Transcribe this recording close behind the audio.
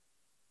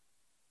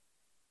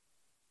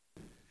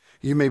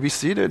You may be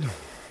seated.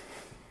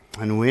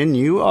 And when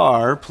you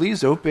are,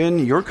 please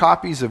open your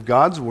copies of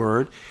God's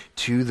Word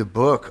to the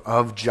book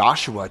of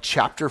Joshua,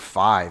 chapter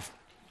 5.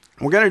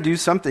 We're going to do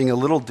something a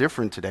little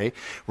different today.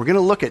 We're going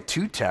to look at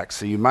two texts,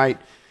 so you might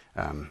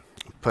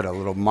put a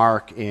little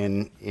mark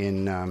in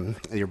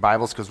your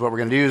Bibles, because what we're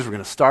going to do is we're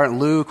going to start in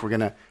Luke, we're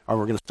going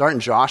to start in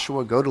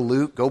Joshua, go to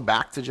Luke, go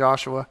back to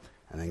Joshua,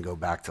 and then go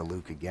back to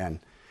Luke again.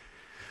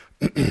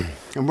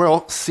 And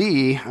we'll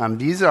see,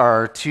 these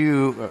are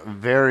two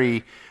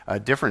very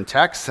different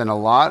texts in a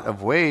lot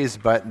of ways,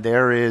 but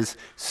there is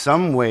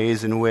some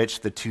ways in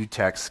which the two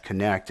texts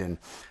connect, and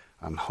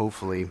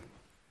hopefully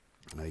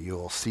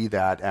you'll see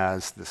that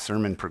as the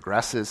sermon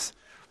progresses.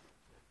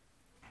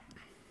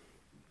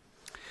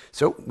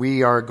 So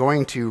we are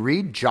going to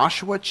read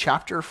Joshua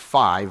chapter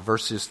 5,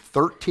 verses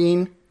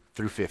 13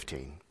 through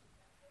 15.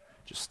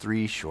 Just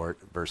three short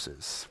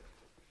verses.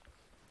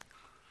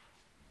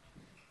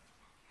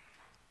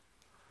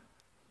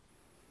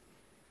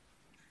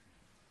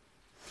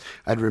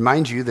 I'd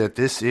remind you that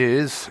this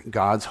is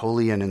God's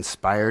holy and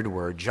inspired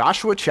word.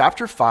 Joshua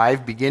chapter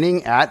 5,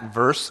 beginning at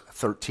verse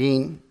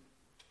 13.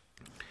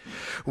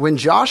 When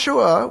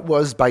Joshua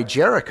was by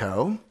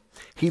Jericho,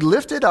 he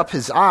lifted up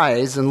his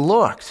eyes and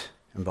looked,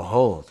 and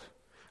behold,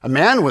 a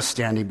man was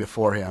standing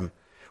before him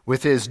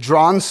with his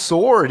drawn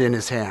sword in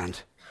his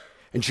hand.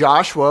 And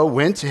Joshua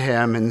went to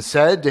him and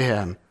said to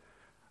him,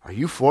 "Are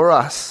you for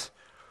us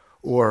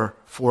or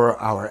for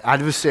our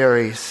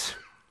adversaries?"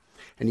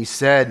 And he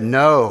said,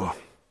 "No,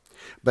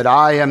 but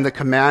I am the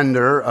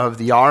commander of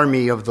the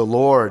army of the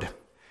Lord.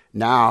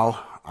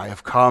 Now I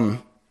have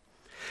come."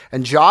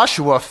 And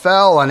Joshua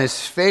fell on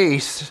his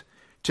face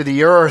to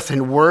the earth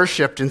and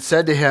worshipped and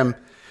said to him,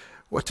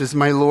 "What does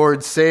my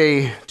Lord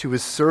say to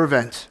his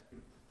servant?"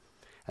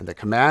 And the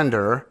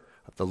commander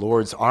of the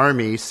Lord's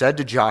army said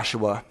to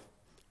Joshua,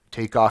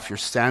 "Take off your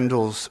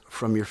sandals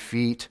from your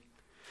feet,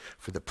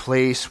 for the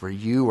place where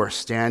you are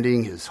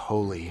standing is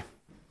holy."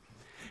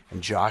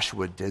 And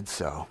Joshua did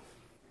so.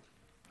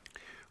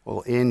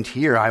 We'll end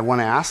here. I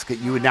want to ask that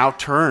you would now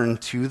turn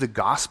to the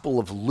Gospel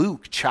of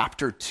Luke,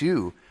 chapter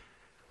 2.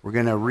 We're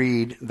going to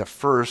read the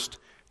first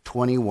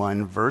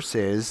 21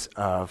 verses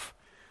of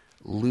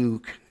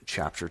Luke,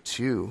 chapter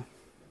 2.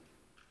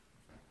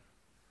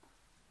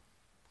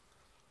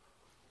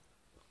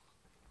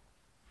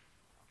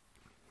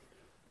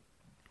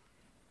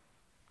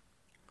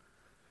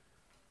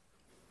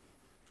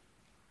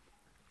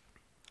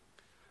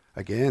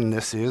 Again,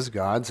 this is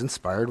God's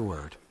inspired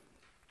word.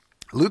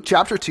 Luke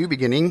chapter 2,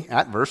 beginning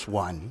at verse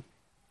 1.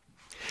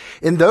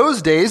 In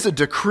those days, a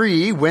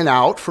decree went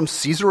out from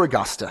Caesar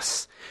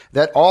Augustus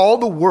that all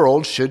the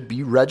world should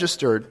be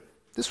registered.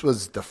 This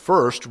was the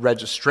first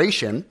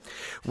registration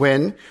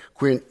when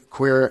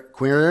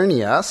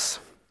Quirinius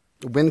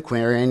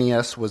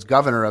was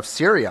governor of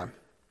Syria.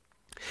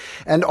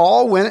 And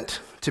all went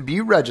to be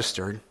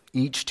registered,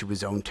 each to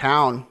his own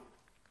town.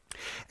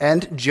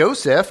 And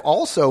Joseph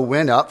also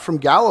went up from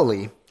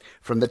Galilee,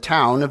 from the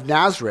town of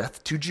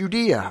Nazareth to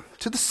Judea,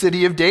 to the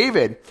city of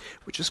David,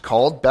 which is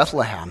called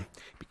Bethlehem,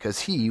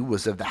 because he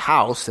was of the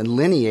house and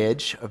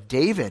lineage of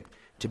David,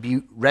 to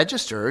be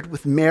registered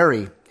with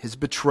Mary, his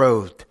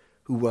betrothed,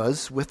 who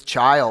was with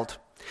child.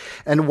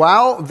 And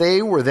while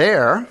they were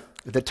there,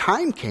 the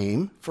time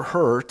came for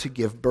her to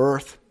give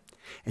birth.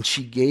 And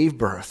she gave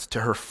birth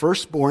to her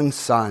firstborn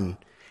son,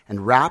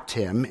 and wrapped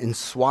him in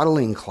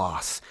swaddling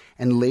cloths,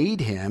 and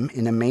laid him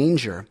in a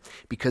manger,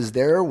 because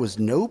there was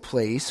no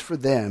place for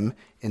them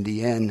in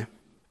the inn.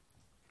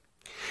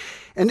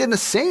 And in the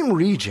same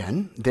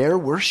region there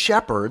were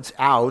shepherds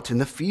out in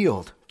the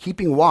field,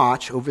 keeping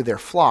watch over their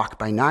flock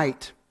by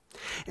night.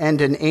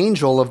 And an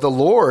angel of the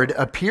Lord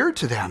appeared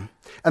to them,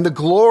 and the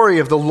glory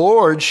of the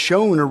Lord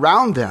shone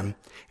around them,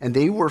 and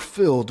they were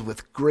filled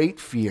with great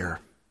fear.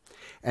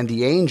 And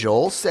the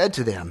angel said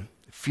to them,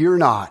 "Fear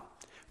not,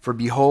 for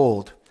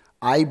behold,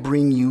 I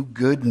bring you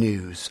good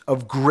news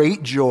of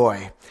great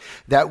joy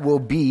that will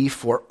be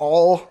for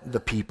all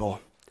the people.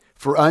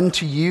 For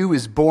unto you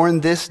is born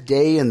this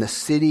day in the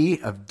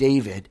city of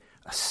David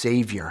a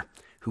Savior,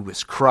 who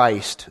is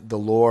Christ the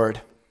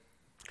Lord.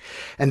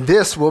 And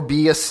this will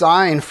be a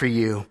sign for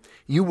you.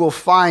 You will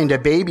find a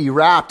baby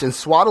wrapped in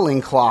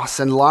swaddling cloths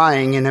and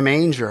lying in a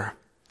manger."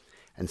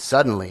 And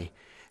suddenly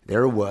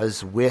there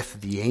was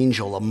with the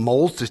angel a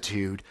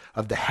multitude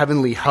of the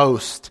heavenly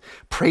host,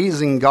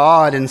 praising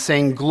God and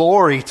saying,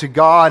 "Glory to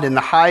God in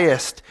the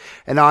highest,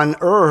 and on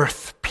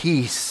earth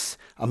peace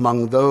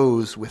among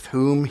those with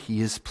whom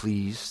he is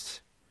pleased."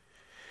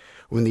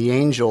 When the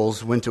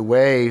angels went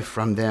away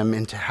from them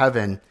into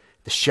heaven,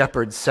 the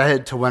shepherds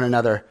said to one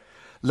another,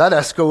 "Let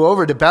us go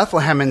over to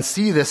Bethlehem and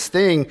see this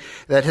thing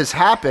that has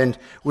happened,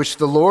 which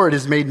the Lord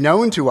has made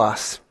known to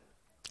us."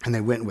 And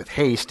they went with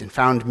haste and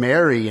found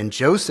Mary and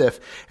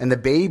Joseph and the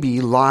baby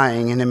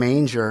lying in a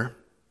manger.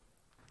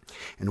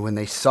 And when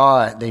they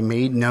saw it, they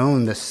made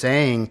known the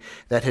saying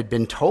that had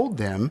been told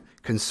them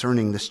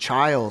concerning this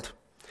child.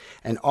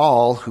 And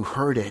all who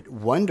heard it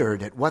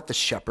wondered at what the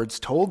shepherds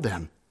told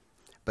them.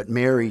 But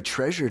Mary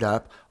treasured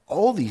up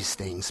all these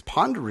things,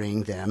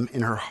 pondering them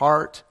in her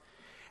heart.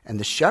 And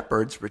the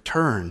shepherds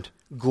returned,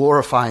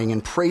 glorifying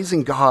and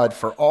praising God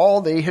for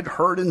all they had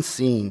heard and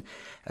seen,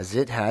 as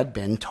it had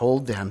been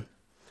told them.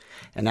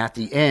 And at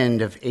the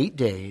end of 8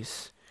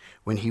 days,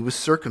 when he was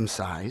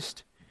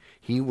circumcised,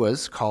 he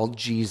was called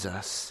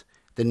Jesus,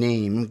 the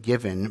name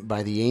given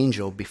by the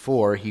angel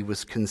before he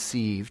was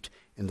conceived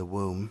in the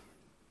womb.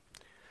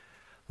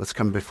 Let's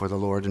come before the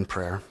Lord in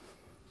prayer.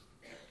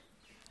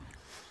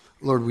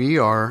 Lord, we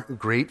are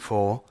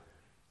grateful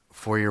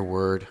for your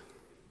word.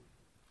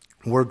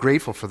 We're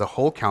grateful for the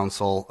whole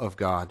counsel of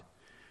God.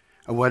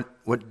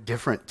 What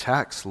different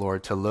text,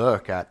 Lord, to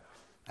look at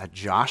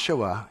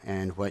Joshua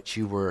and what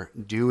you were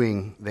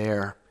doing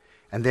there,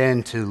 and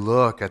then to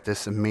look at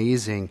this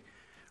amazing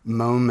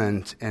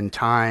moment and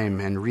time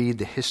and read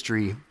the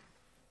history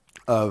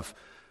of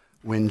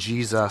when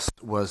Jesus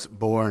was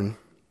born.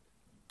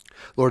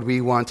 Lord,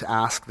 we want to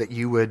ask that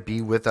you would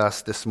be with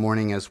us this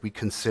morning as we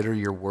consider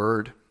your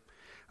word.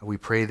 We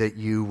pray that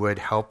you would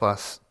help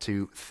us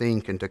to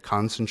think and to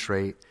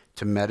concentrate,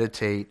 to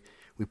meditate.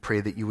 We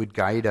pray that you would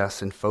guide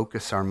us and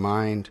focus our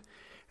mind.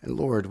 And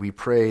Lord, we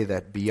pray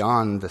that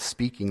beyond the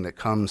speaking that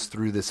comes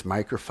through this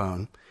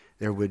microphone,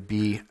 there would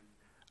be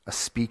a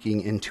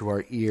speaking into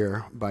our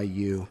ear by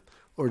you.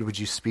 Lord, would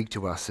you speak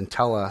to us and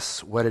tell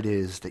us what it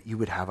is that you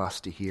would have us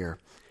to hear?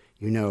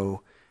 You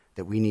know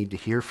that we need to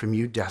hear from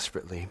you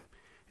desperately.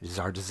 It is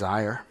our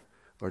desire.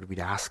 Lord, we'd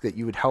ask that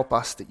you would help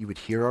us, that you would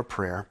hear our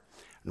prayer,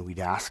 and we'd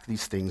ask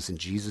these things in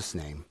Jesus'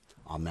 name.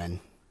 Amen.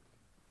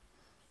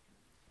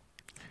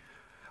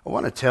 I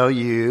want to tell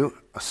you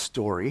a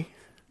story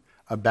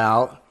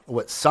about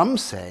what some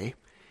say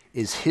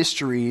is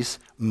history's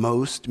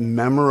most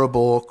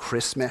memorable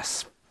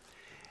Christmas.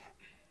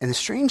 And the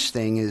strange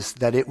thing is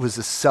that it was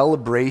a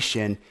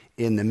celebration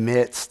in the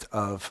midst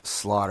of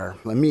slaughter.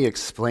 Let me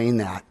explain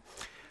that.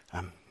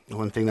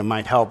 One thing that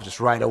might help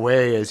just right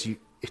away is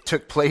it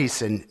took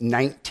place in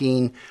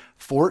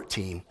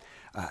 1914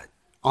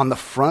 on the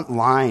front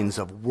lines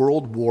of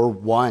World War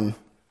I.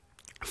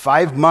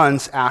 5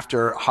 months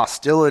after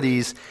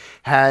hostilities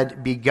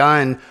had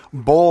begun,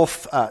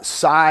 both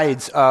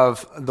sides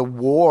of the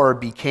war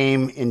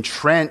became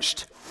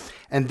entrenched.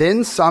 And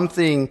then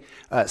something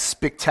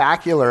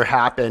spectacular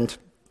happened.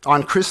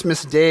 On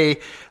Christmas Day,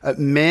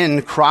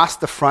 men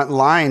crossed the front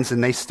lines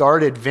and they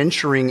started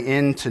venturing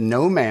into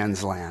no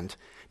man's land.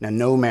 Now,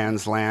 no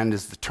man's land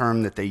is the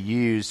term that they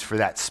used for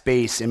that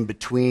space in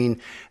between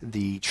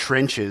the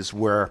trenches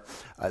where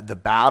the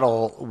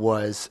battle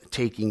was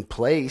taking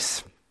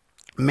place.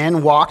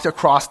 Men walked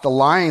across the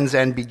lines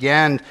and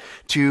began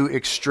to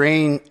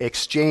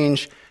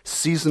exchange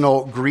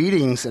seasonal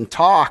greetings and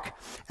talk.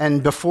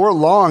 And before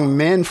long,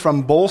 men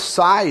from both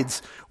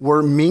sides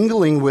were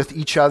mingling with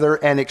each other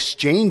and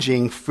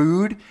exchanging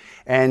food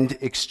and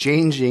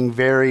exchanging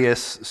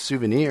various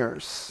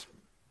souvenirs.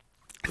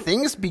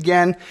 Things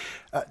began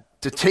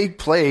to take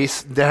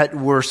place that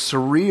were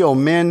surreal.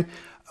 Men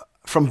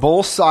from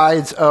both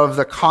sides of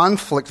the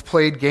conflict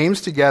played games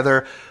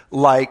together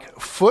like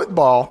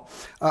football.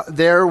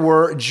 There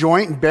were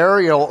joint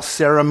burial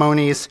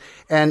ceremonies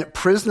and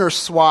prisoner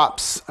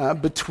swaps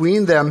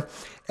between them.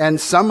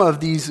 And some of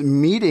these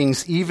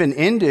meetings even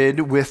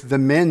ended with the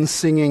men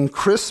singing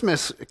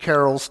Christmas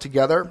carols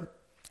together.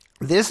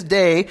 This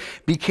day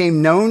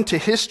became known to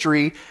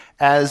history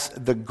as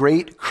the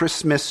Great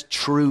Christmas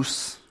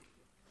Truce.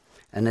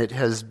 And it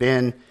has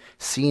been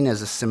seen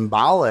as a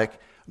symbolic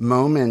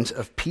moment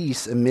of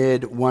peace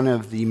amid one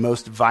of the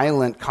most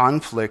violent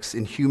conflicts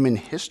in human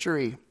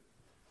history.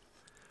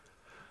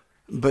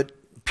 But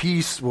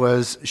peace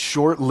was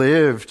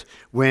short-lived.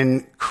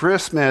 When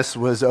Christmas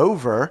was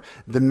over,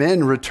 the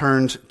men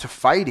returned to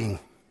fighting.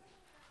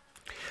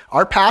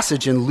 Our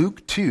passage in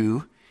Luke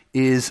 2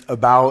 is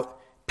about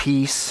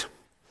peace.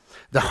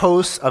 The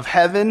hosts of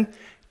heaven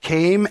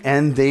came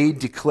and they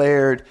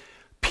declared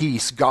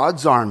peace.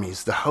 God's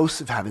armies, the hosts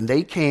of heaven,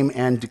 they came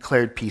and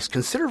declared peace.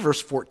 Consider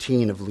verse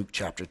 14 of Luke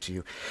chapter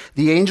 2.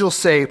 The angels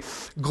say,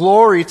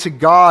 "Glory to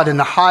God in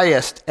the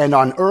highest, and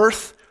on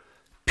earth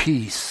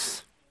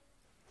peace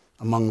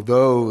among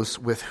those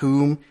with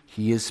whom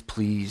he is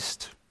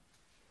pleased."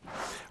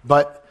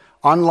 But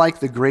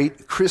unlike the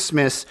great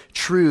Christmas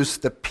truce,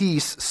 the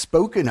peace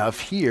spoken of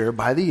here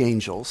by the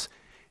angels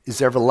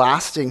is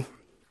everlasting.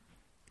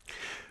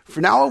 For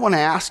now, I want to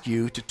ask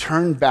you to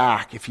turn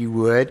back, if you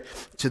would,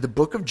 to the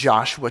book of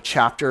Joshua,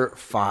 chapter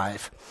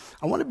 5.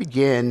 I want to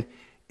begin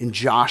in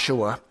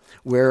Joshua,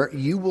 where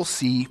you will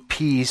see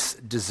peace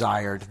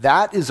desired.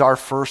 That is our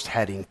first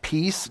heading,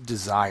 peace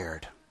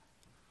desired.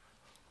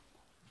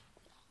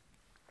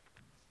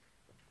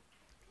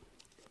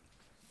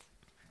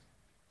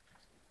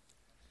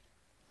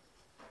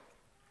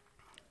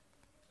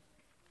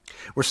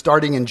 We're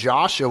starting in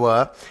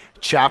Joshua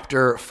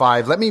chapter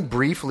 5. Let me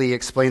briefly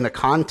explain the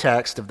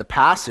context of the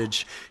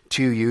passage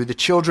to you. The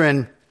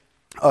children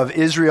of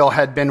Israel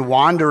had been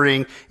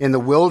wandering in the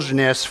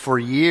wilderness for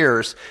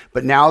years,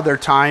 but now their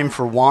time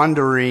for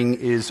wandering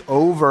is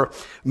over.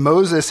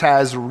 Moses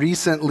has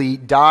recently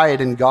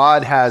died, and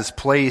God has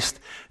placed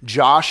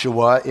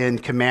Joshua in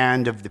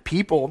command of the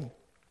people.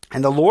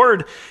 And the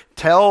Lord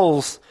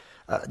tells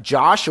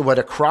Joshua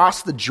to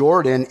cross the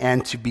Jordan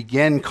and to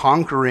begin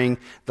conquering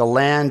the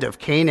land of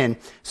Canaan.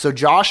 So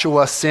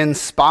Joshua sends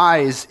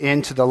spies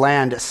into the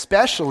land,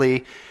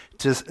 especially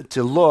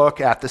to look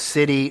at the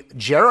city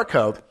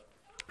Jericho.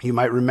 You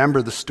might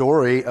remember the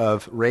story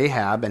of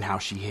Rahab and how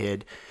she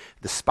hid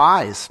the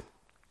spies.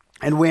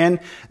 And when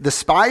the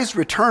spies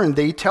return,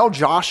 they tell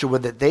Joshua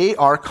that they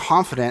are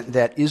confident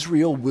that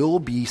Israel will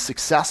be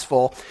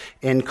successful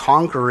in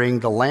conquering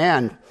the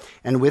land.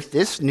 And with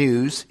this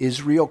news,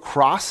 Israel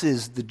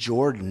crosses the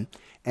Jordan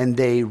and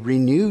they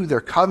renew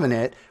their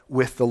covenant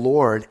with the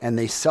Lord, and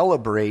they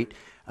celebrate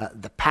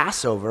the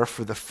Passover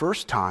for the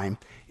first time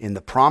in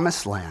the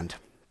Promised Land.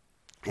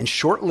 And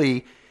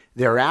shortly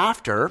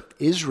thereafter,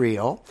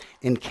 Israel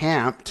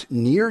encamped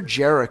near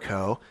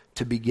Jericho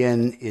to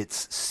begin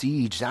its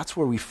siege. That's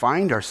where we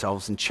find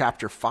ourselves in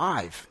chapter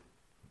 5.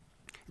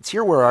 It's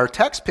here where our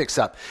text picks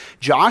up.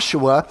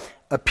 Joshua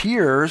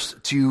appears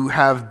to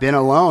have been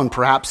alone.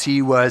 Perhaps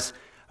he was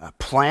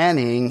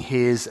planning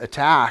his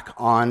attack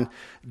on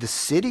the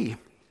city.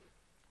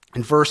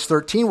 In verse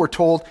 13, we're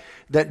told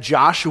that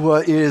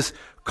Joshua is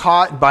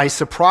caught by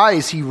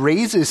surprise. He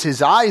raises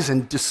his eyes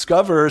and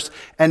discovers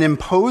an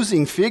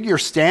imposing figure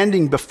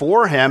standing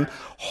before him,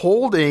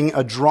 holding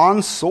a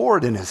drawn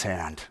sword in his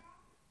hand.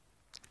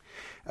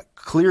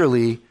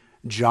 Clearly,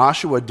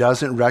 Joshua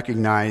doesn't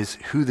recognize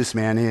who this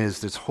man is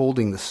that's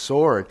holding the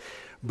sword,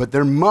 but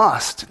there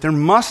must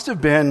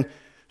have been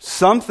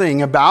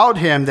something about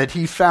him that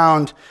he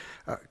found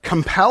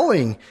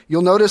compelling.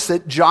 You'll notice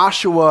that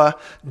Joshua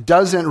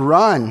doesn't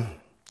run.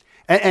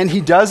 And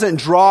he doesn't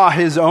draw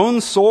his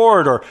own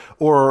sword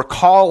or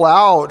call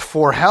out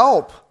for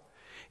help.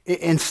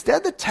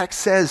 Instead, the text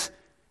says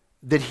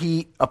that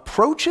he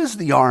approaches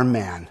the armed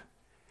man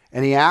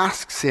and he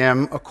asks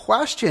him a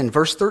question.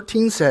 Verse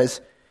 13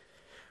 says,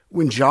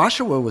 "When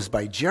Joshua was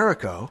by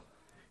Jericho,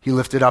 he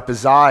lifted up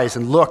his eyes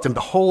and looked, and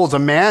behold, a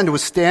man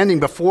was standing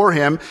before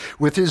him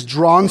with his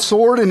drawn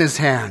sword in his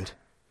hand.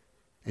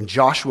 And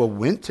Joshua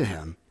went to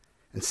him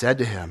and said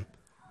to him,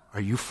 'Are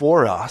you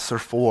for us or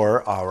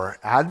for our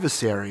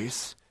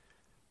adversaries?'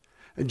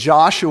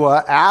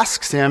 Joshua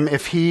asks him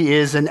if he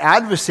is an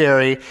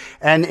adversary,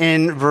 and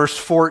in verse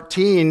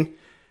 14,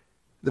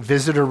 the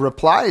visitor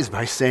replies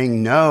by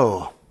saying,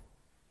 'No.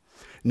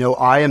 No,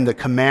 I am the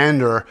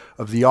commander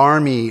of the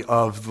army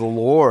of the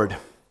Lord.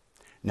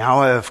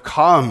 Now I have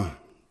come.'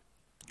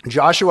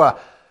 Joshua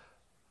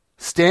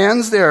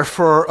stands there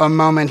for a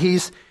moment.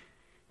 He's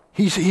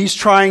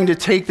trying to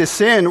take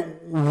this in.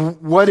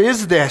 What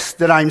is this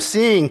that I'm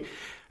seeing?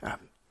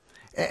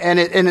 And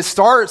it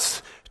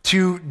starts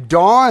to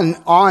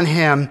dawn on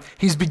him.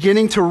 He's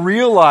beginning to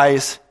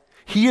realize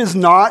he is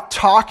not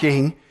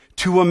talking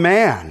to a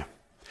man.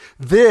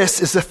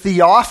 This is a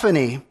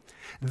theophany.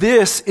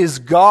 This is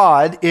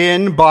God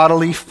in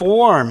bodily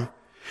form.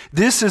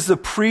 This is the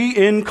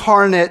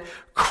pre-incarnate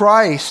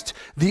Christ,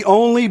 the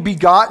only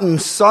begotten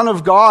Son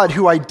of God,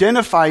 who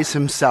identifies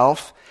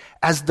himself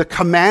as the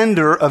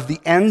commander of the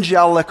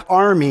angelic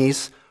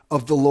armies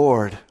of the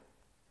Lord.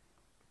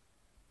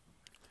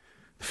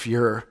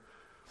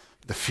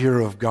 The fear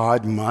of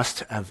God must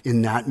have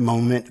in that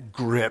moment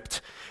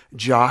gripped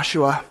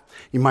Joshua.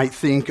 You might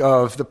think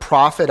of the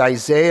prophet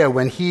Isaiah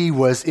when he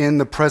was in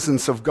the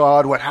presence of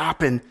God. What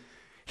happened?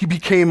 He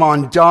became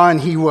undone.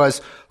 He was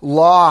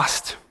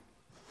lost.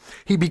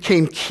 He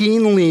became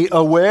keenly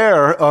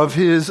aware of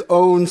his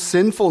own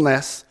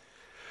sinfulness.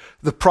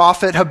 The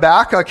prophet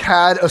Habakkuk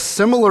had a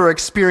similar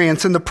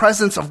experience in the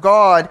presence of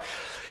God.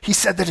 He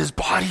said that his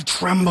body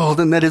trembled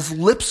and that his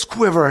lips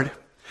quivered,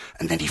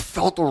 and that he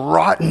felt the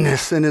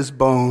rottenness in his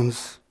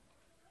bones.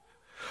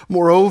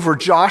 Moreover,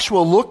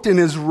 Joshua looked in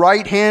his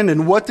right hand,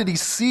 and what did he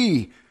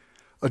see?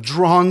 A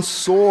drawn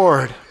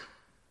sword.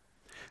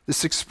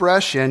 This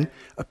expression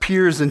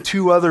appears in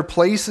two other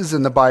places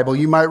in the Bible.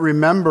 You might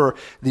remember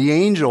the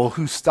angel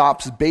who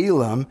stops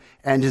Balaam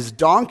and his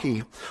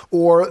donkey,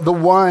 or the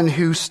one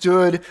who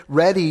stood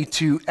ready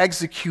to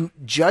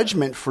execute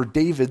judgment for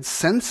David's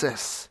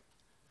census.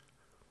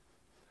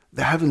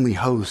 The heavenly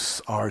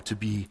hosts are to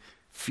be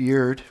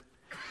feared.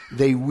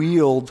 They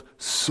wield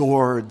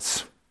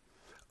swords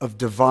of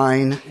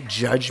divine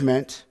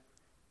judgment.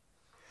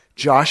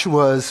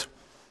 Joshua's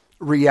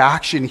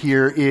reaction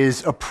here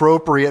is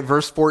appropriate.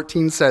 Verse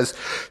 14 says,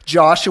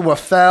 Joshua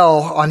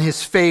fell on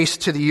his face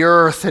to the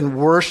earth and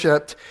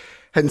worshipped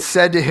and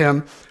said to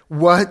him,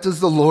 "What does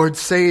the Lord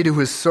say to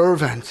his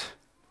servant?"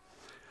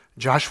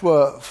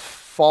 Joshua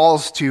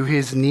falls to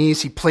his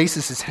knees. He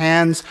places his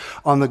hands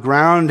on the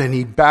ground and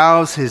he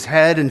bows his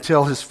head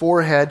until his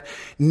forehead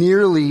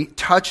nearly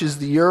touches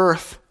the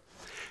earth.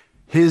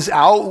 His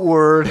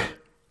outward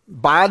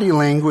body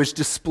language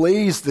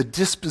displays the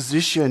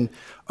disposition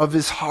of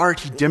his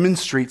heart. He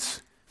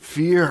demonstrates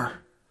fear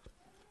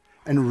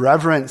and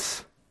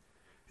reverence.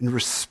 and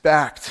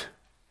respect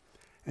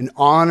and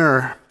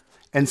honor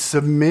and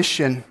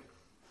submission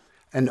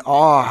and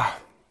awe.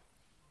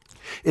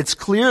 It's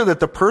clear that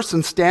the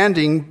person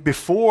standing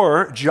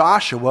before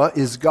Joshua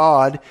is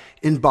God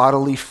in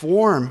bodily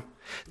form.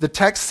 The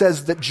text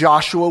says that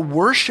Joshua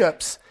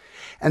worships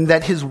and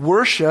that his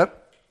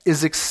worship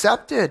is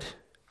accepted.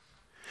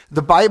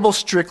 The Bible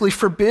strictly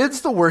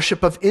forbids the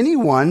worship of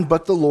anyone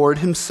but the Lord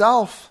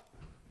himself.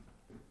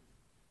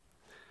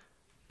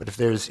 But if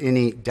there's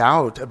any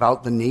doubt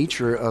about the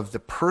nature of the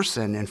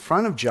person in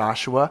front of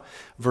Joshua,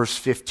 verse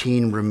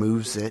 15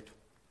 removes it.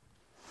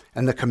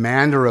 And the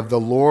commander of the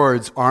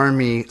Lord's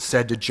army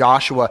said to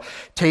Joshua,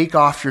 "Take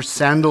off your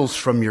sandals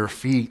from your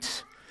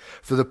feet,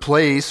 for the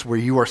place where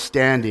you are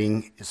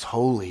standing is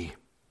holy."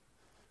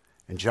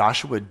 And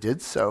Joshua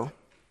did so.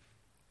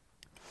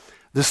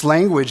 This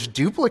language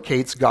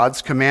duplicates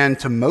God's command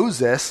to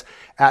Moses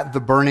at the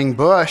burning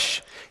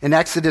bush. In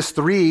Exodus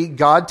 3,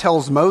 God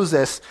tells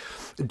Moses,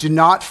 "Do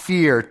not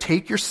fear,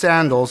 take your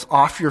sandals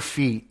off your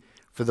feet,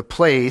 for the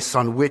place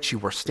on which you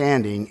are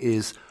standing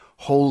is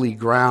holy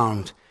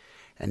ground."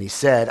 And he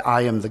said,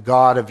 "I am the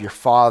God of your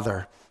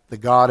father, the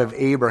God of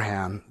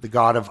Abraham, the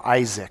God of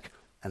Isaac,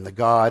 and the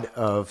God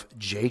of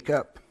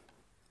Jacob."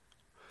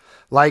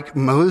 Like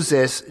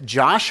Moses,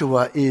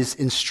 Joshua is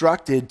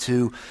instructed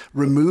to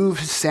remove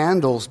his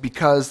sandals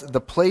because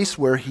the place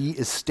where he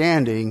is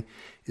standing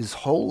is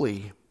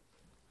holy.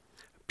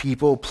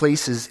 People,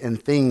 places,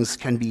 and things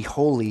can be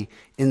holy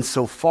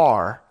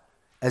insofar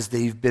as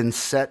they've been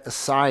set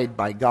aside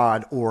by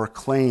God or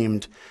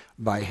claimed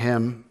by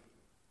him.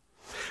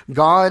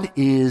 God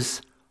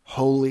is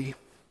holy,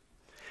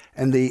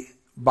 and the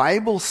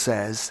Bible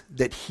says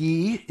that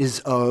he is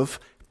of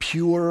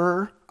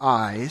purer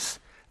eyes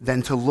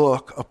than to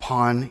look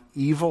upon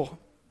evil.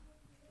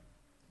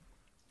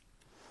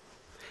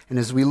 And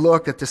as we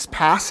look at this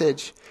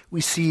passage,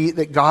 we see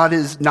that God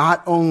is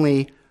not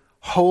only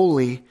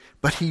holy,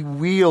 but he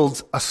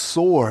wields a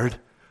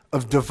sword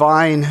of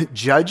divine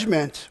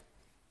judgment.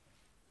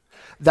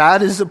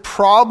 That is a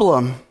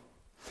problem.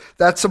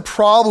 That's a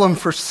problem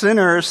for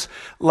sinners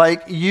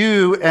like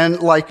you and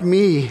like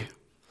me.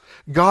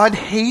 God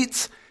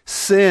hates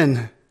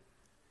sin.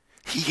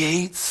 He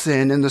hates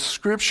sin, and the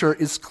scripture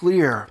is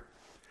clear.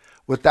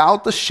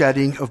 Without the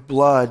shedding of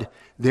blood,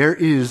 there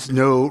is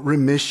no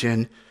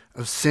remission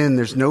of sin.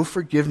 There's no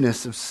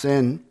forgiveness of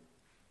sin.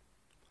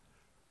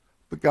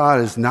 But God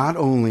is not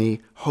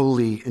only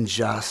holy and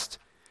just,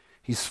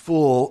 he's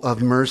full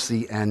of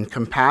mercy and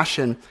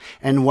compassion.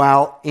 And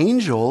while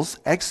angels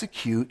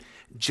execute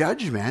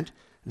judgment,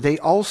 they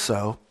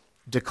also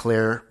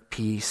declare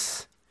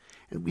peace.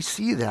 And we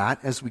see that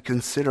as we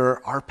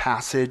consider our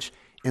passage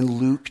in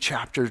Luke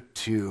chapter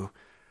 2.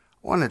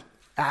 I want to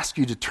ask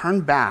you to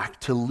turn back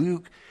to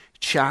Luke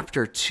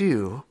chapter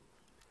 2,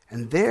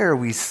 and there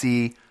we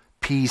see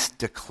peace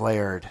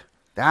declared.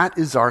 That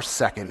is our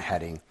second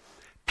heading,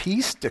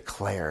 peace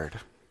declared.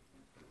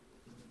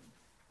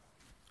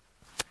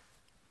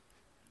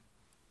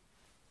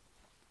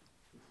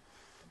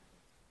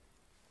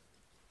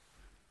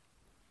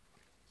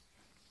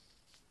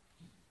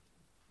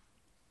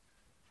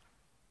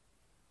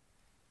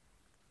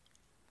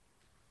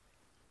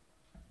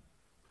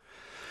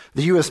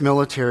 The U.S.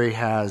 military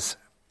has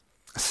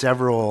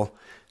several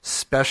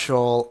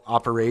special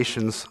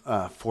operations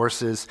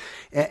forces,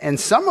 and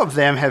some of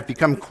them have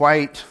become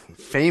quite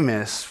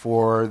famous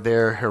for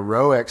their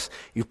heroics.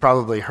 You've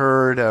probably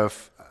heard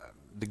of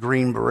the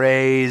Green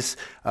Berets,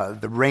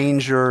 the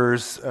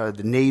Rangers,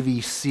 the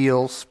Navy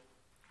SEALs.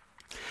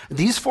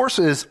 These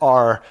forces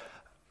are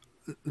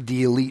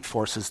the elite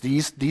forces.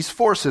 These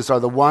forces are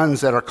the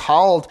ones that are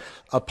called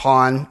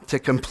upon to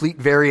complete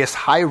various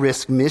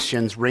high-risk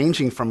missions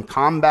ranging from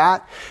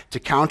combat to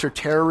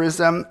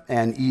counterterrorism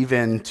and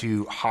even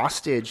to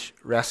hostage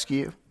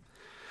rescue.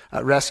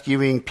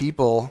 Rescuing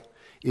people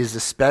is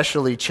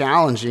especially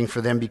challenging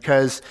for them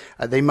because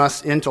they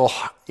must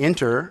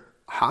enter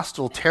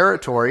hostile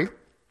territory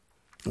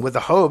with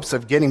the hopes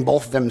of getting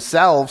both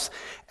themselves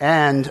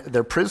and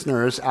their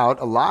prisoners out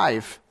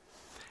alive.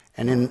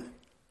 And in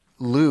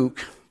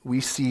Luke, we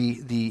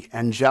see the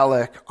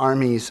angelic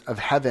armies of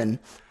heaven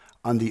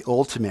on the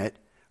ultimate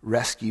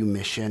rescue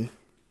mission.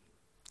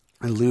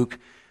 In Luke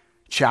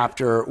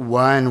chapter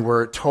 1,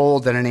 we're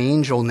told that an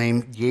angel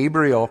named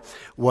Gabriel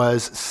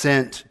was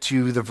sent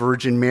to the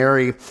Virgin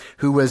Mary,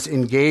 who was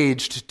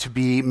engaged to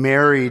be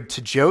married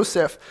to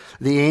Joseph.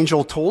 The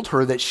angel told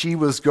her that she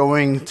was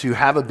going to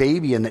have a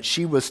baby and that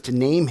she was to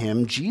name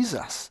him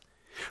Jesus.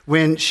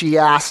 When she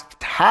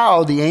asked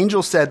how, the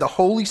angel said, "The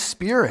Holy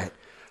Spirit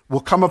will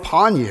come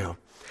upon you,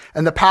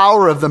 and the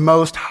power of the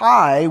Most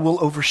High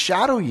will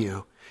overshadow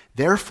you.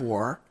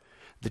 Therefore,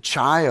 the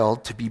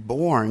child to be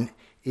born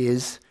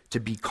is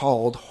to be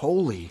called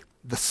Holy,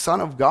 the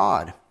Son of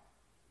God."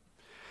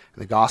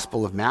 The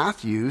Gospel of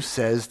Matthew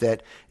says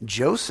that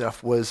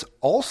Joseph was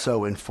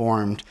also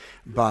informed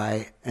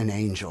by an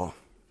angel.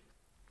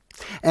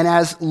 And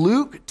as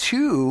Luke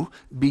 2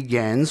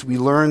 begins, we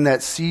learn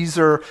that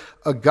Caesar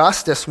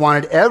Augustus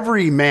wanted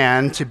every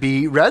man to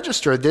be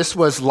registered. This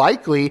was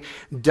likely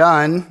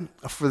done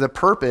for the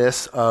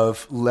purpose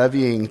of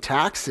levying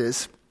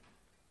taxes.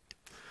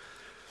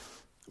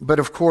 But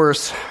of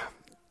course,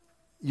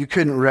 you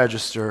couldn't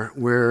register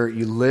where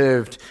you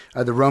lived.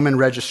 The Roman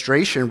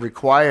registration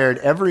required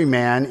every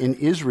man in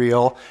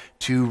Israel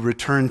to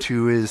return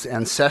to his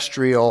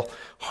ancestral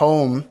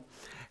home.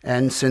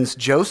 And since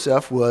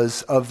Joseph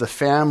was of the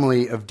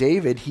family of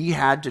David, he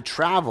had to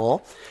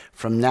travel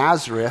from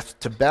Nazareth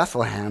to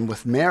Bethlehem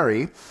with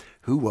Mary,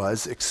 who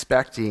was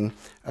expecting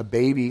a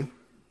baby.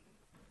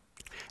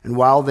 And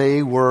while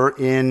they were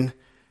in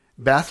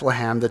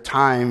Bethlehem, the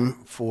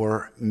time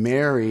for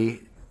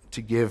Mary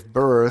to give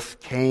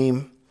birth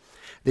came.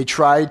 They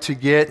tried to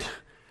get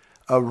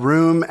a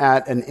room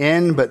at an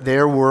inn, but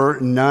there were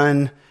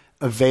none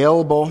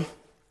available.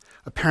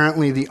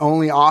 Apparently, the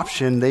only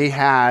option they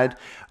had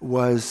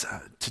was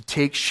to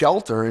take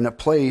shelter in a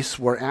place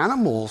where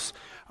animals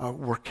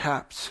were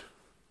kept.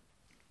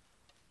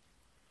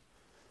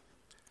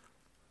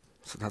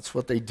 So that's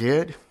what they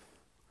did.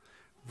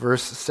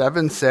 Verse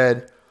 7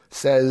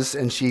 says,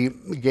 and she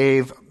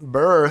gave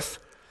birth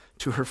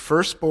to her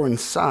firstborn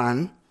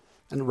son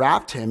and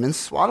wrapped him in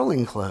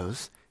swaddling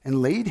clothes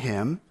and laid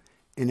him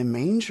in a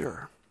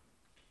manger.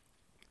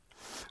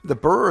 The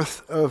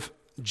birth of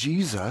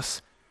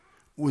Jesus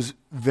was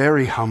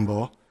very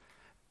humble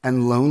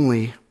and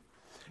lonely.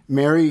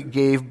 Mary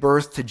gave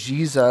birth to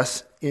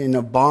Jesus in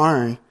a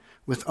barn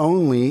with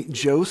only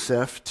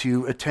Joseph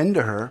to attend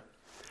to her.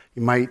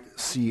 You might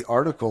see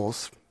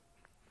articles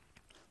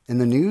in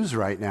the news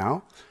right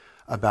now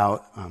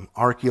about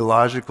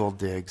archaeological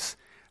digs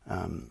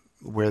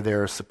where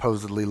they're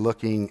supposedly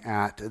looking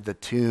at the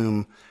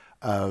tomb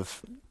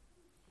of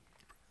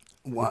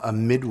a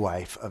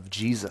midwife of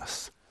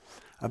Jesus.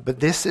 But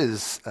this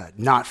is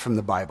not from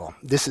the Bible.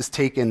 This is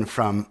taken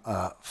from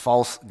a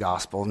false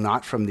gospel,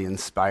 not from the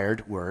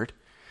inspired word.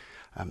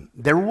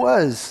 There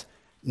was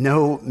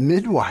no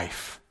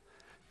midwife.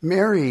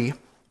 Mary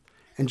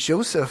and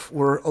Joseph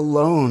were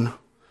alone.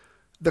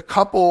 The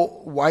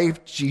couple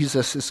wiped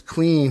Jesus as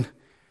clean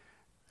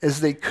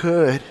as they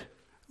could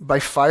by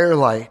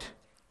firelight.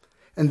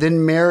 And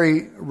then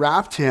Mary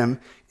wrapped him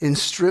in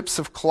strips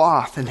of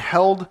cloth and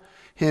held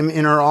him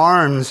in her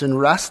arms and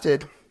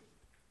rested.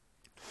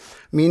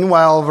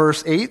 Meanwhile,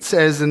 verse 8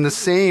 says, in the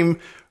same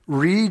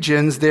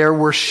regions there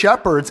were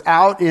shepherds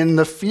out in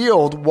the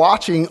field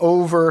watching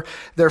over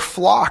their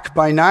flock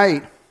by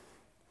night.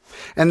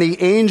 And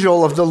the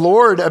angel of the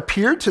Lord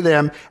appeared to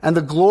them, and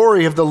the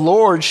glory of the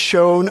Lord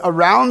shone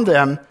around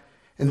them,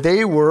 and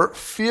they were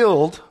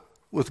filled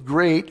with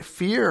great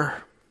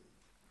fear.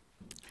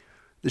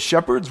 The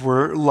shepherds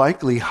were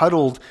likely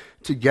huddled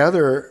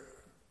together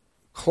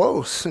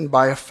close and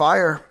by a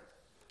fire.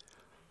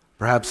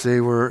 Perhaps they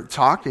were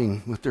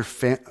talking with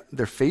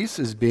their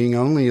faces being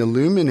only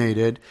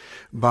illuminated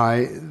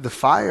by the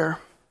fire.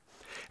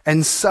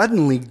 And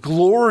suddenly,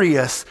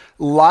 glorious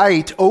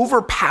light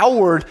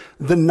overpowered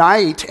the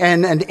night,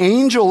 and an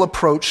angel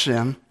approached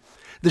them.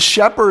 The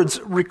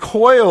shepherds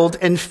recoiled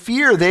in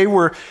fear. They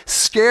were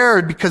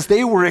scared because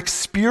they were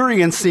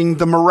experiencing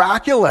the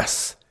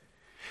miraculous,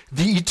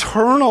 the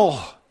eternal,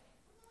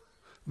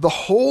 the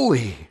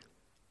holy.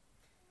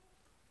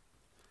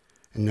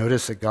 And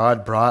notice that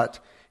God brought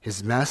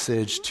his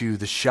message to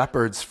the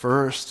shepherds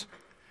first,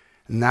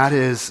 and that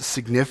is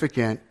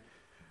significant.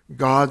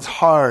 God's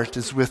heart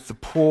is with the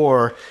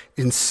poor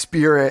in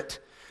spirit,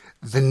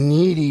 the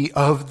needy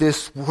of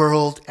this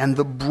world, and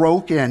the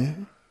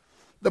broken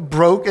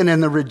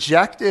and the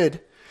rejected,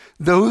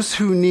 those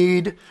who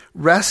need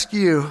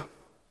rescue.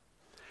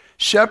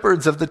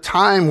 Shepherds of the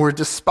time were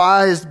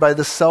despised by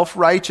the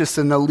self-righteous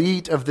and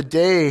elite of the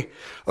day.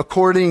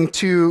 According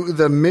to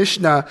the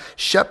Mishnah,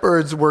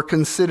 shepherds were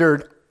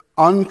considered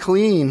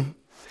unclean,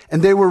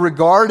 and they were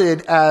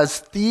regarded as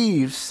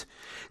thieves.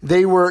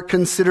 They were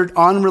considered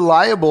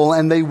unreliable,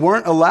 and they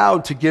weren't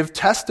allowed to give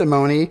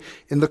testimony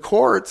in the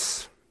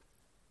courts.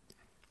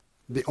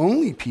 The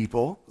only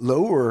people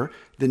lower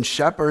than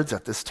shepherds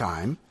at this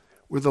time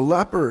were the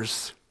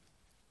lepers.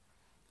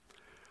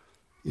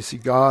 You see,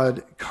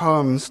 God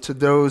comes to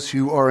those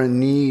who are in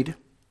need.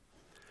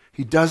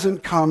 He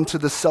doesn't come to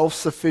the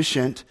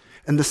self-sufficient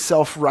and the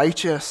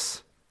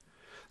self-righteous.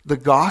 The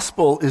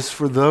gospel is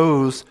for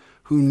those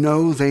who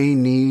know they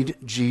need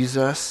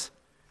Jesus.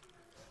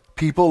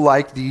 People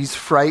like these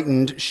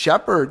frightened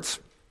shepherds.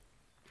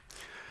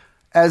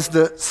 As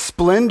the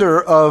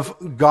splendor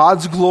of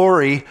God's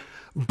glory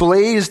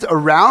blazed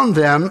around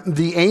them,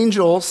 the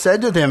angel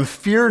said to them,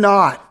 "Fear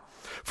not,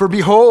 for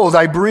behold,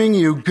 I bring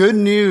you good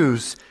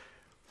news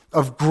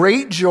of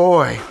great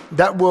joy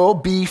that will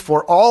be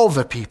for all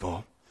the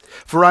people.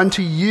 For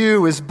unto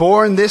you is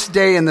born this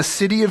day in the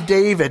city of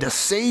David a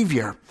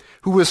Savior,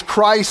 who is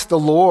Christ the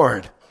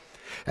Lord.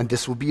 And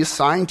this will be a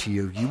sign to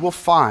you. You will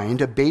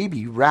find a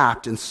baby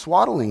wrapped in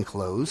swaddling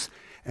clothes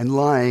and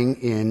lying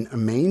in a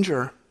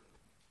manger."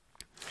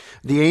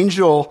 The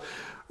angel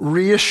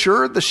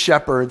reassured the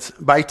shepherds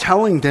by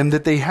telling them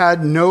that they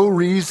had no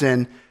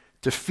reason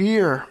to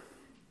fear.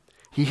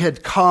 He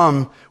had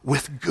come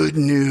with good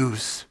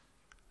news,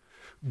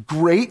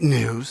 great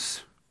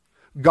news.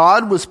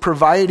 God was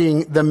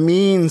providing the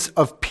means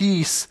of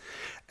peace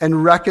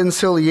and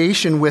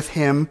reconciliation with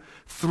him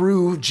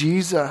through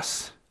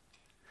Jesus.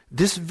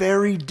 This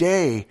very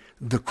day,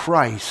 the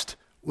Christ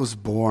was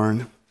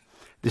born,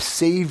 the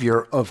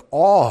Savior of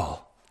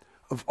all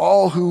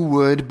who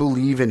would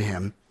believe in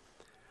him.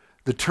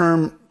 The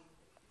term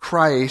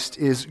Christ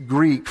is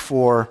Greek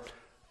for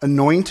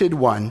anointed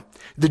one.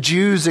 The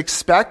Jews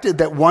expected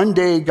that one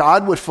day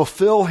God would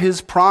fulfill his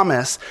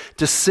promise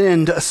to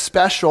send a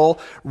special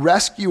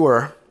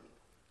rescuer,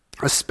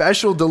 a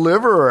special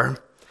deliverer.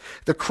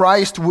 The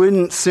Christ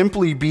wouldn't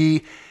simply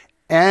be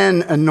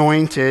an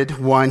anointed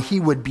one.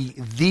 He would be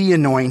the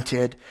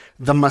anointed,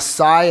 the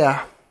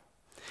Messiah.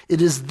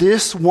 It is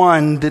this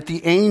one that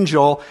the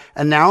angel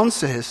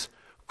announces,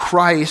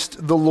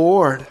 Christ the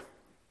Lord.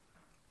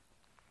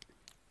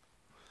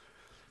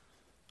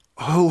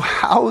 Oh,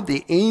 how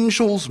the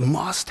angels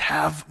must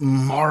have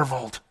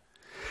marveled.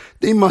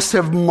 They must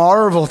have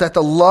marveled at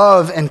the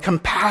love and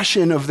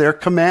compassion of their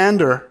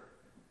commander.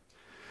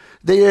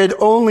 They had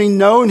only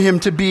known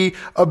him to be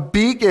a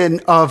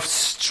beacon of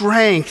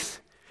strength,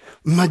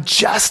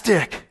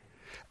 majestic,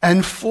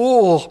 and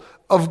full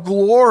of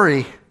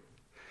glory.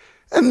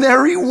 And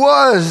there he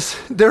was,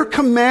 their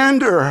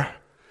commander,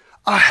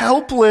 a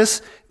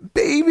helpless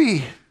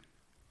baby.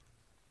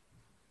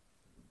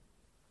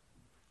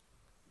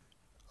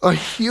 A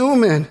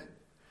human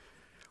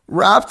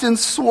wrapped in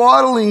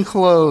swaddling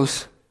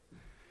clothes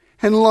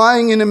and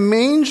lying in a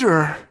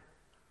manger.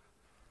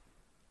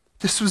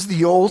 This was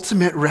the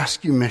ultimate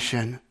rescue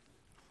mission.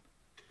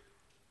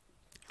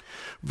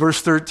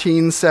 Verse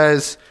 13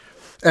 says,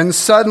 "And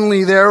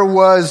suddenly there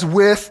was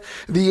with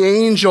the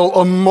angel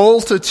a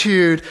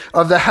multitude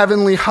of the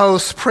heavenly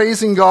hosts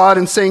praising God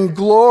and saying,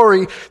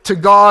 'Glory to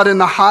God in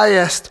the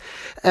highest,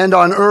 and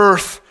on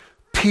earth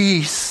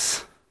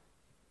peace.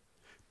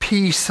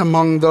 Peace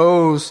among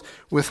those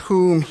with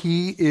whom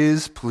he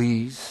is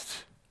pleased.'"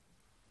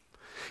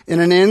 In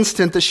an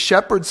instant, the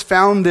shepherds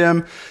found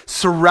them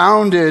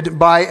surrounded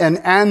by an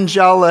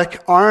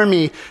angelic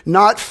army.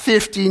 Not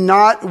 50,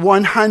 not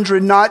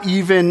 100, not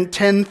even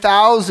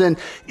 10,000.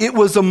 It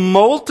was a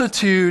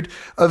multitude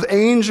of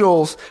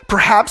angels.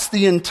 Perhaps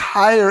the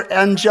entire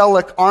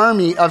angelic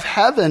army of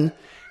heaven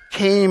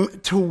came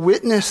to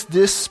witness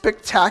this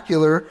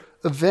spectacular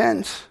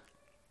event.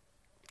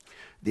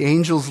 The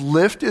angels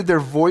lifted their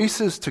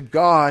voices to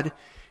God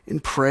in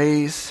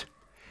praise,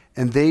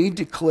 and they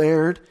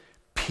declared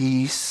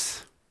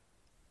peace.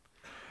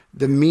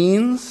 The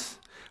means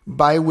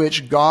by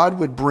which God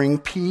would bring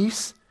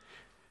peace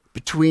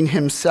between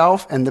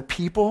himself and the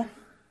people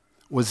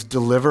was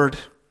delivered.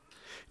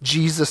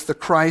 Jesus the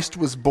Christ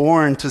was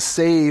born to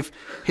save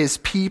his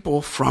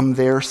people from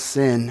their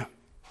sin.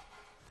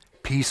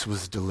 Peace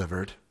was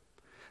delivered.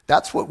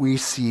 That's what we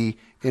see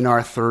in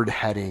our third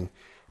heading.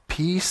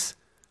 Peace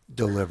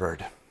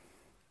delivered.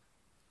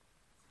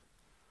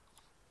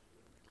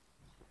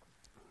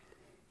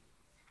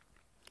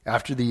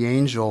 After the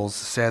angels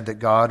said that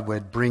God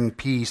would bring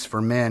peace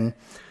for men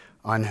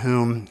on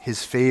whom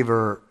his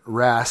favor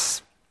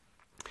rests,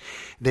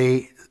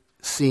 the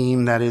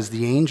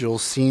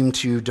angels seem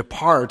to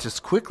depart as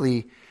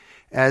quickly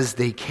as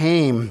they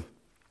came.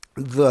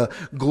 The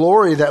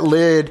glory that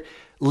lit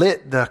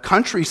the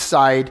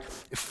countryside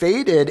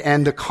faded,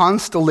 and the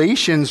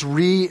constellations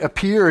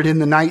reappeared in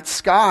the night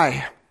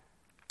sky.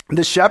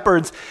 The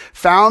shepherds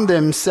found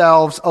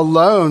themselves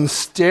alone,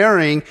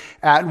 staring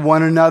at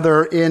one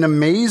another in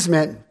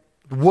amazement.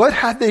 What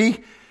had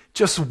they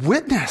just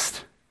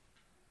witnessed?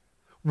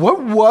 What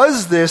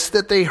was this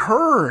that they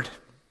heard?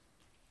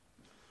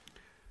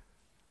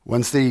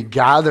 Once they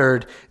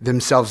gathered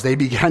themselves, they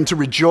began to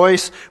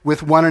rejoice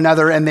with one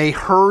another, and they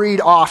hurried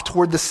off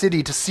toward the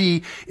city to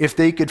see if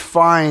they could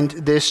find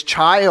this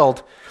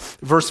child.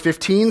 Verse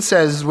 15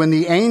 says, "When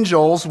the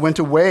angels went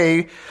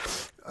away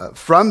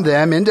from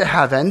them into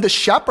heaven, the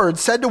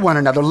shepherds said to one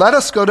another, 'Let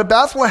us go to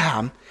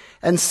Bethlehem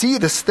and see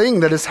this thing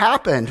that has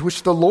happened,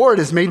 which the Lord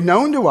has made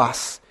known to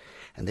us.'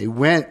 And they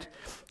went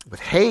with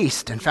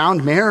haste and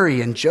found Mary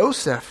and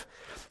Joseph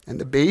and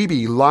the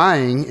baby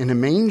lying in a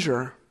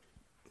manger."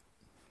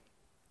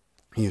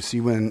 You see,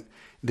 when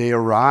they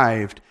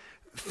arrived,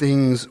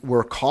 things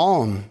were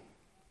calm.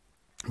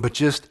 But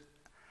just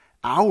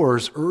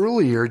hours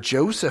earlier,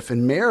 Joseph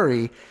and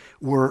Mary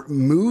were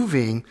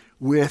moving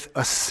with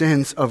a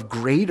sense of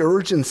great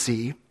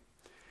urgency.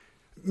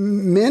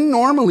 Men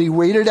normally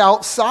waited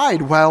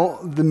outside while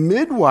the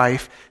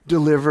midwife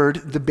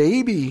delivered the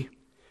baby.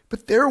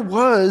 But there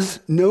was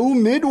no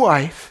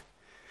midwife.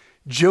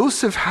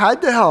 Joseph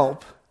had to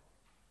help.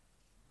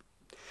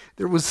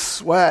 There was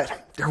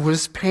sweat, there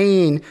was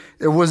pain,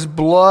 there was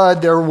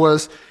blood, there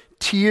was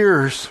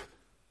tears.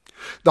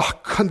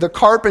 The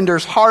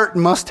carpenter's heart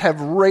must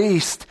have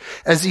raced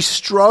as he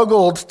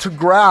struggled to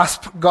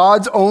grasp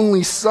God's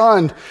only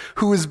Son,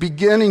 who was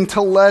beginning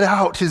to let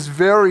out his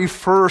very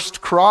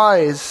first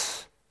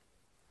cries.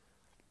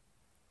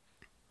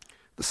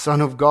 The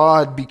Son of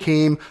God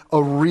became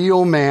a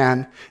real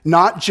man,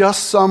 not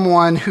just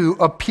someone who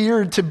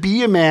appeared to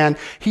be a man.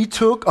 He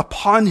took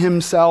upon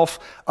himself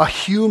a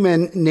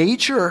human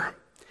nature.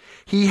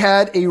 He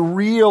had a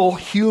real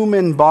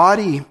human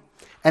body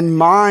and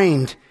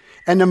mind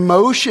and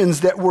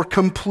emotions that were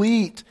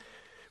complete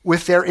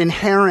with their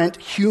inherent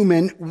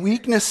human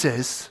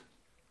weaknesses.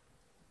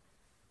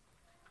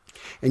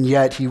 And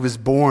yet he was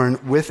born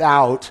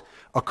without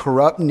a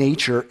corrupt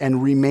nature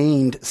and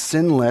remained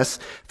sinless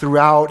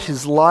throughout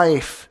his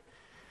life.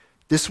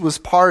 This was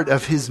part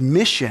of his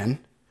mission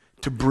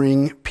to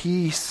bring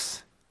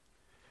peace.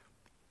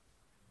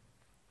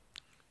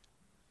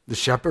 The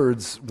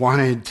shepherds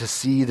wanted to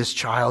see this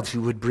child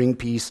who would bring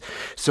peace,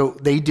 so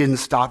they didn't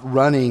stop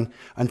running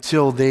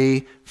until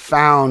they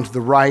found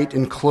the right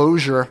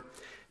enclosure.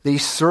 They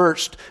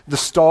searched the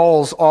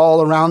stalls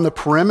all around the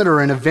perimeter,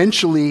 and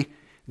eventually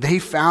they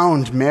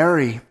found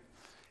Mary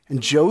and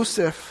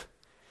Joseph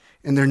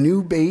and their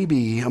new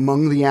baby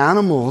among the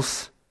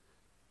animals.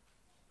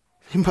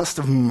 They must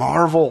have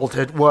marveled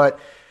at what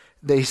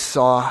they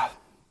saw.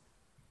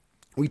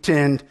 We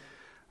tend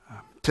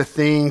to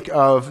think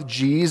of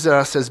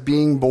Jesus as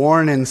being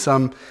born in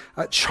some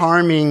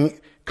charming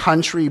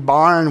country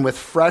barn with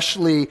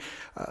freshly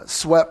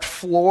swept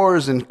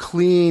floors and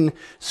clean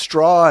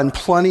straw and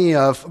plenty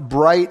of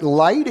bright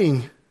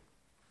lighting.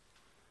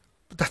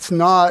 But that's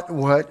not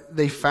what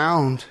they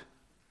found.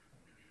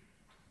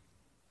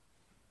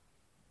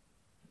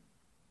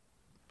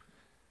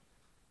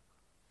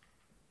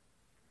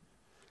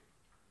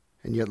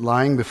 And yet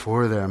lying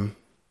before them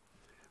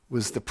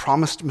was the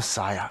promised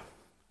Messiah,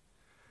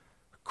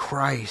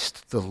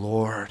 Christ the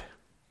Lord.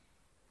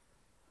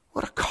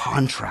 What a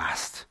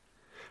contrast.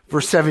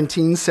 Verse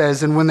 17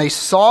 says, "And when they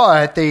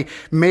saw it, they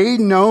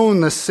made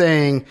known the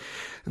saying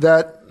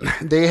that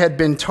had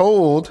been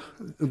told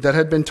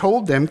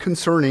them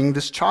concerning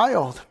this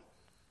child."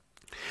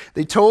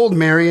 They told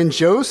Mary and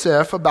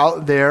Joseph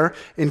about their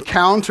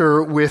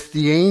encounter with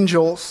the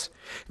angels.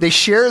 They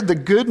shared the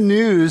good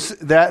news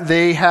that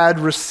they had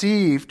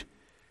received.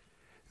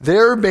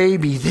 Their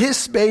baby,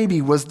 this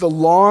baby, was the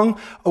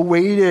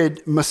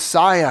long-awaited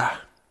Messiah.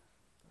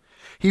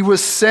 He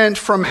was sent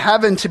from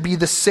heaven to be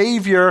the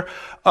Savior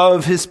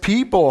of his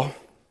people.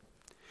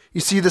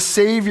 You see, the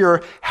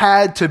Savior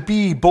had to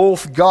be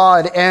both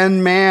God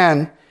and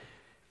man.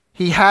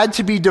 He had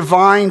to be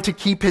divine to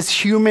keep his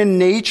human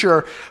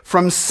nature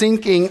from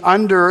sinking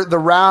under the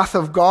wrath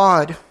of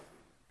God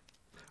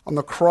on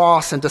the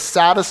cross and to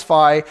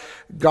satisfy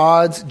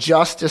God's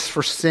justice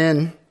for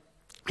sin.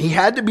 He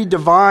had to be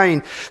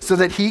divine so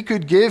that he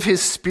could give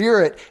his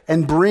Spirit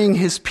and bring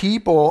his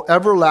people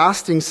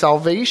everlasting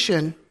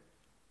salvation.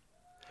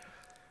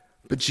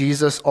 But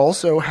Jesus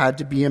also had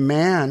to be a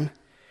man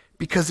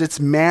because it's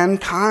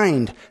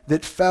mankind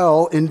that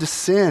fell into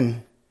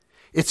sin.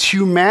 It's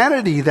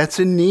humanity that's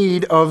in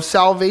need of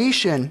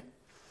salvation.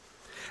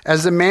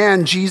 As a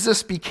man,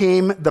 Jesus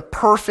became the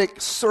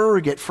perfect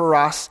surrogate for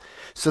us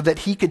so that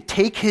he could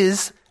take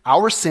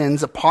our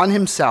sins upon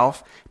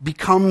himself,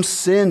 become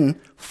sin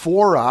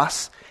for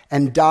us,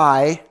 and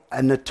die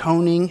an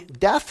atoning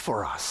death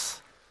for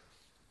us.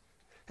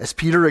 As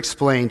Peter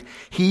explained,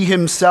 he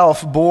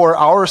himself bore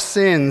our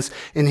sins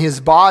in his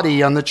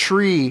body on the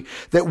tree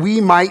that we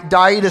might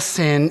die to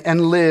sin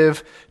and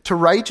live to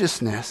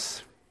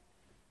righteousness.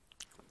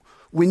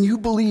 When you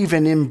believe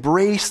and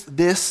embrace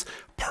this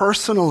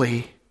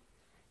personally,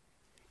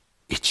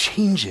 it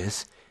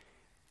changes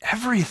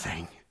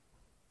everything.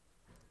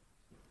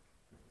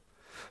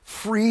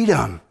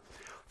 Freedom,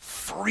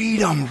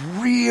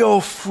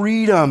 real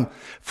freedom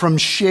from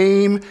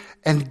shame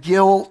and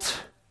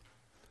guilt.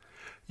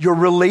 Your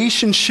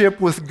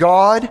relationship with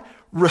God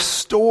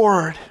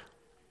restored.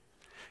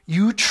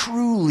 You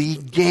truly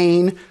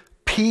gain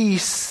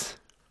peace.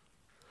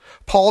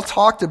 Paul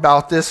talked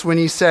about this when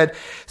he said,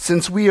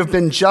 "Since we have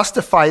been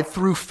justified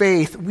through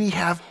faith, we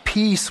have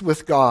peace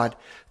with God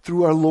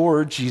through our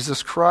Lord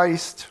Jesus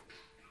Christ."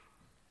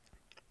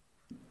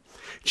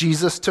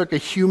 Jesus took a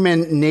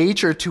human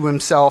nature to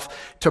himself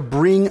to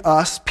bring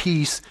us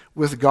peace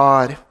with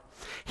God.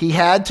 He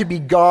had to be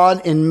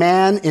God and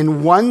man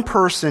in one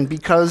person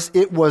because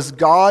it was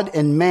God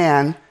and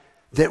man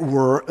that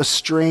were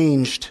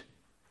estranged.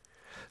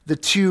 The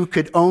two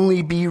could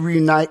only be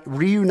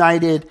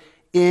reunited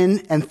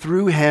in and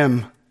through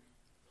him.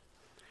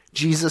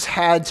 Jesus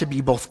had to be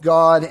both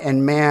God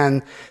and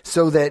man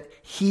so that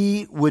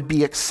he would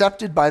be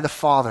accepted by the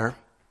Father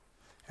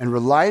and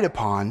relied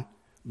upon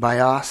by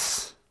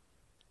us.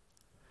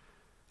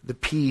 The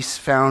peace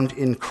found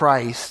in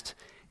Christ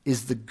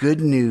is the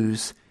good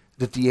news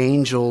that the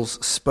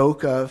angels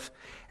spoke of.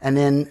 And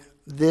in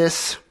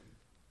this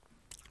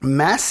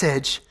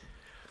message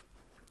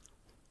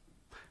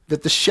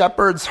that the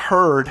shepherds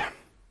heard,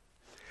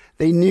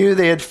 they knew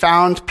they had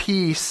found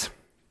peace.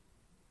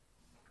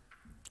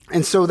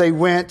 And so they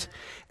went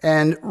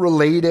and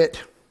related.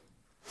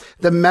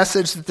 The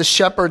message that the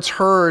shepherds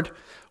heard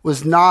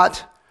was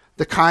not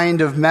the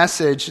kind of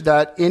message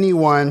that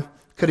anyone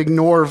could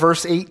ignore.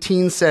 Verse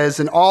 18 says,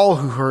 and all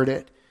who heard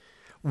it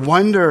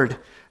wondered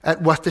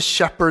at what the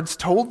shepherds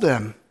told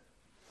them.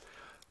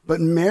 But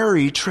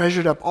Mary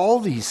treasured up all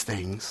these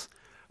things,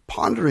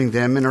 pondering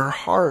them in her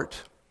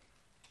heart.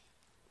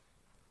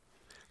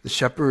 The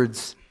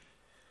shepherds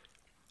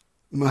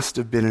must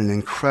have been an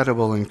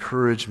incredible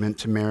encouragement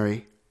to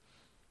Mary.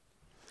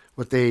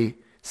 What they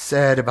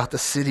said about the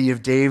city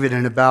of David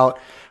and about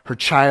her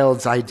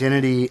child's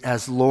identity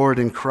as Lord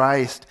in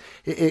Christ,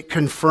 it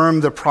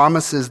confirmed the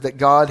promises that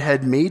God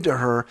had made to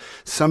her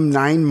some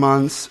 9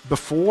 months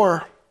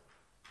before.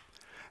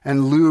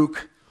 And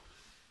Luke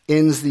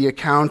ends the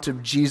account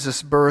of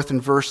Jesus' birth in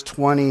verse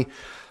 20,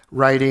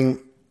 writing,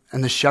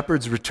 and the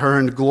shepherds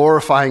returned,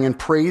 glorifying and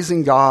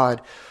praising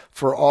God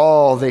for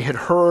all they had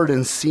heard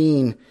and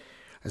seen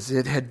as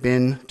it had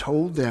been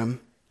told them.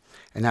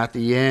 And at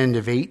the end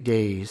of 8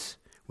 days,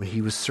 when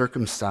he was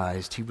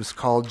circumcised, he was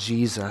called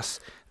Jesus,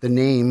 the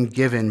name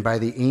given by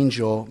the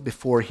angel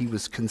before he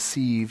was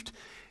conceived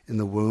in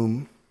the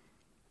womb.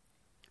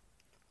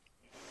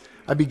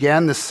 I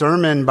began the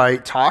sermon by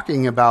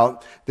talking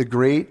about the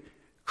great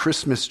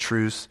Christmas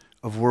truce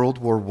of World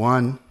War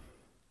I.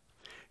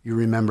 You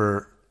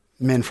remember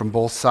men from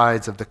both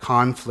sides of the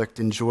conflict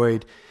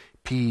enjoyed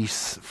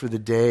peace for the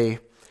day,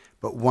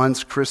 but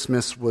once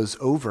Christmas was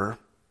over,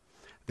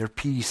 their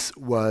peace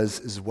was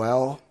as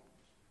well.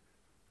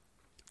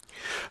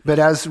 But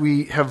as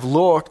we have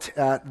looked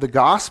at the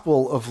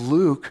Gospel of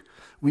Luke,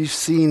 we've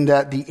seen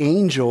that the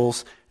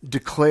angels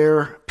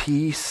declare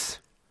peace,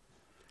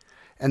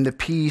 and the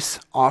peace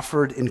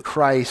offered in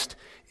Christ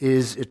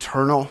is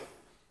eternal.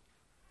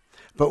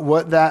 But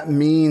what that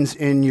means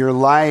in your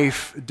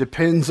life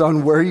depends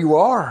on where you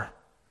are.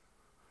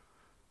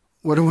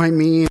 What do I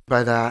mean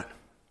by that?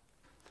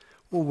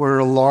 Well, we're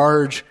a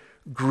large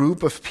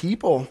group of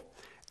people,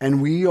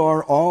 and we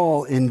are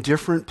all in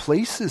different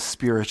places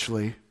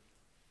spiritually.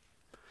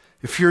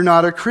 If you're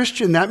not a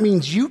Christian, that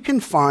means you can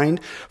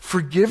find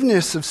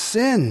forgiveness of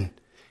sin,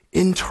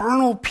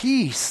 internal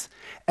peace,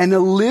 and a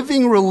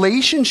living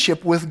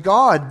relationship with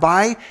God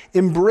by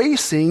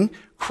embracing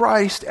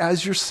Christ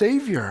as your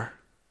Savior.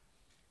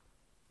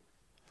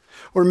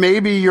 Or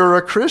maybe you're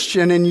a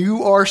Christian and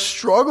you are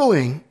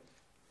struggling.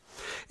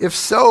 If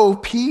so,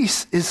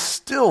 peace is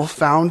still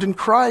found in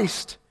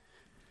Christ.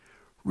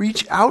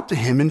 Reach out to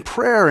him in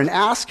prayer and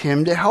ask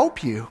him to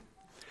help you.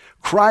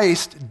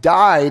 Christ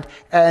died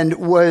and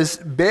was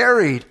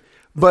buried,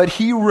 but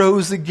he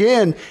rose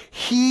again.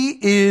 He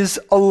is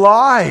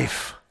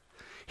alive.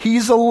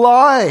 He's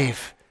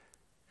alive.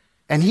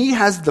 And he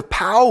has the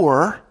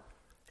power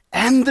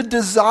and the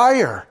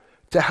desire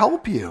to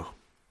help you.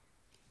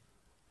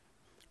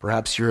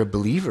 Perhaps you're a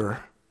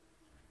believer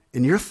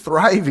and you're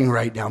thriving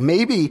right now.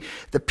 Maybe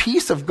the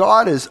peace of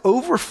God is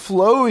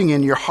overflowing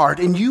in your heart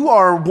and you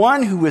are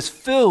one who is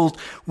filled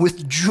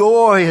with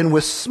joy and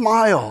with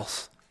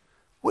smiles.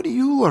 What do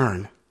you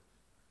learn?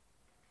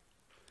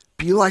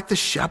 Be like the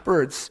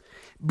shepherds.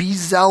 Be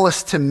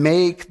zealous to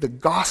make the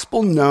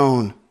gospel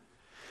known.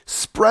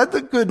 Spread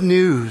the good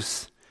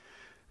news,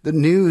 the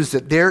news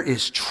that there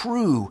is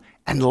true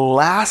and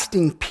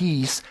lasting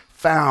peace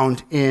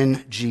found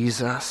in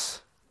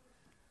Jesus.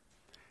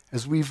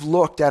 As we've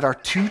looked at our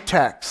 2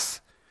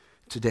 texts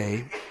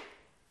today,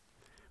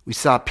 we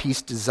saw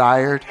peace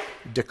desired,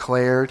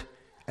 declared,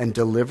 and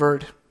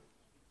delivered.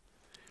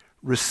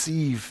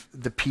 Receive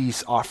the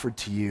peace offered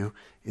to you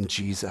in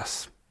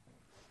Jesus.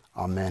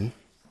 Amen.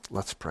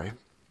 Let's pray.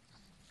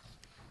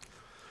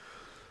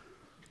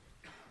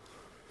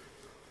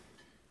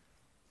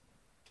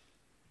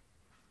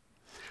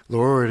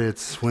 Lord,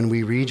 it's when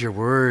we read your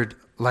word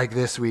like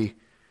this, we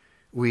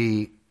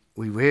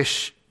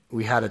wish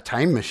we had a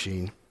time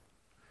machine,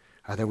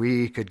 that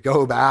we could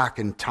go back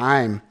in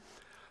time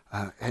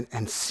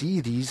and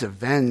see these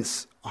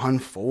events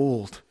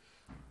unfold.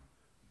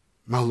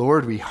 My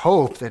Lord, we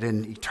hope that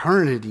in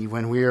eternity,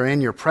 when we are in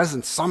your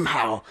presence,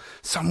 somehow,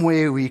 some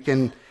way we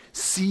can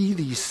see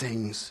these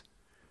things,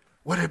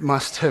 what it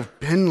must have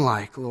been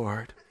like,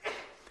 Lord.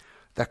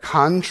 The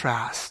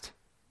contrast,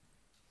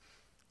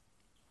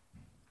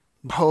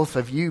 both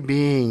of you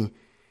being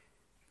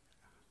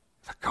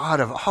the God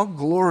of all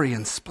glory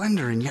and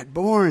splendor, and yet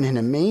born in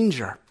a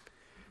manger,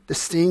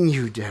 this thing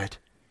you did,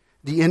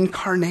 the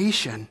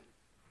incarnation,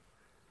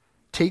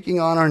 taking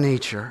on our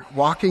nature,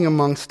 walking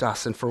amongst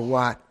us, and for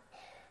what?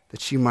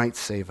 That you might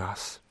save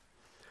us.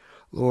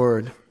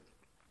 Lord,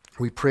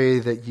 we pray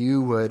that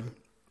you would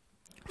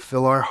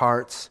fill our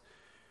hearts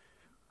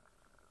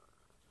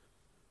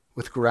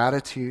with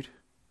gratitude,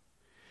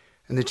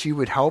 and that you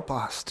would help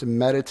us to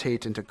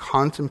meditate and to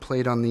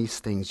contemplate on these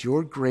things,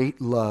 your great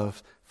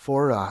love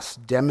for us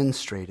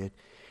demonstrated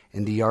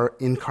in the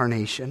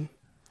incarnation,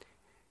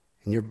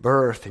 in your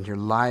birth, in your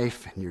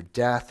life, in your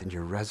death, in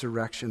your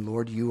resurrection.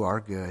 Lord, you are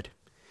good.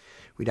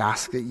 We'd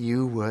ask that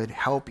you would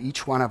help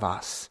each one of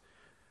us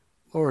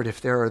Lord,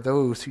 if there are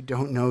those who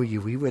don't know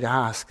you, we would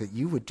ask that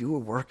you would do a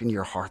work in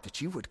your heart,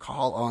 that you would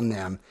call on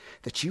them,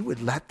 that you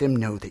would let them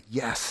know that,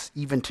 yes,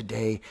 even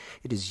today,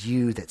 it is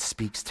you that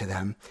speaks to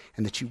them,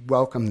 and that you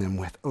welcome them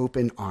with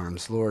open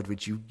arms. Lord,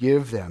 would you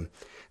give them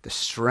the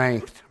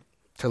strength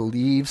to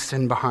leave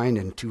sin behind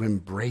and to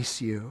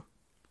embrace you?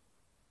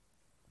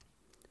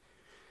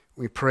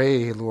 We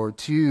pray, Lord,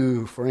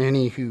 too, for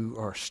any who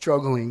are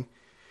struggling.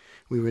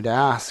 We would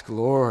ask,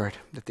 Lord,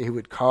 that they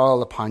would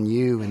call upon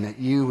you and that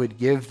you would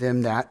give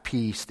them that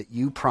peace that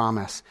you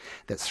promise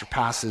that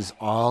surpasses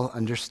all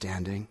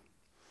understanding.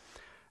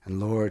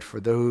 And Lord, for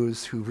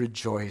those who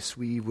rejoice,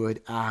 we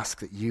would ask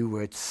that you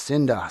would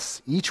send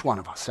us, each one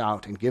of us,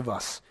 out and give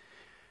us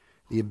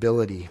the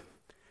ability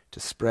to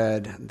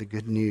spread the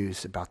good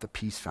news about the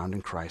peace found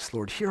in Christ.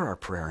 Lord, hear our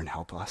prayer and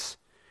help us.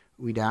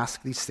 We'd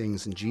ask these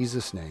things in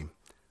Jesus' name.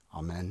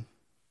 Amen.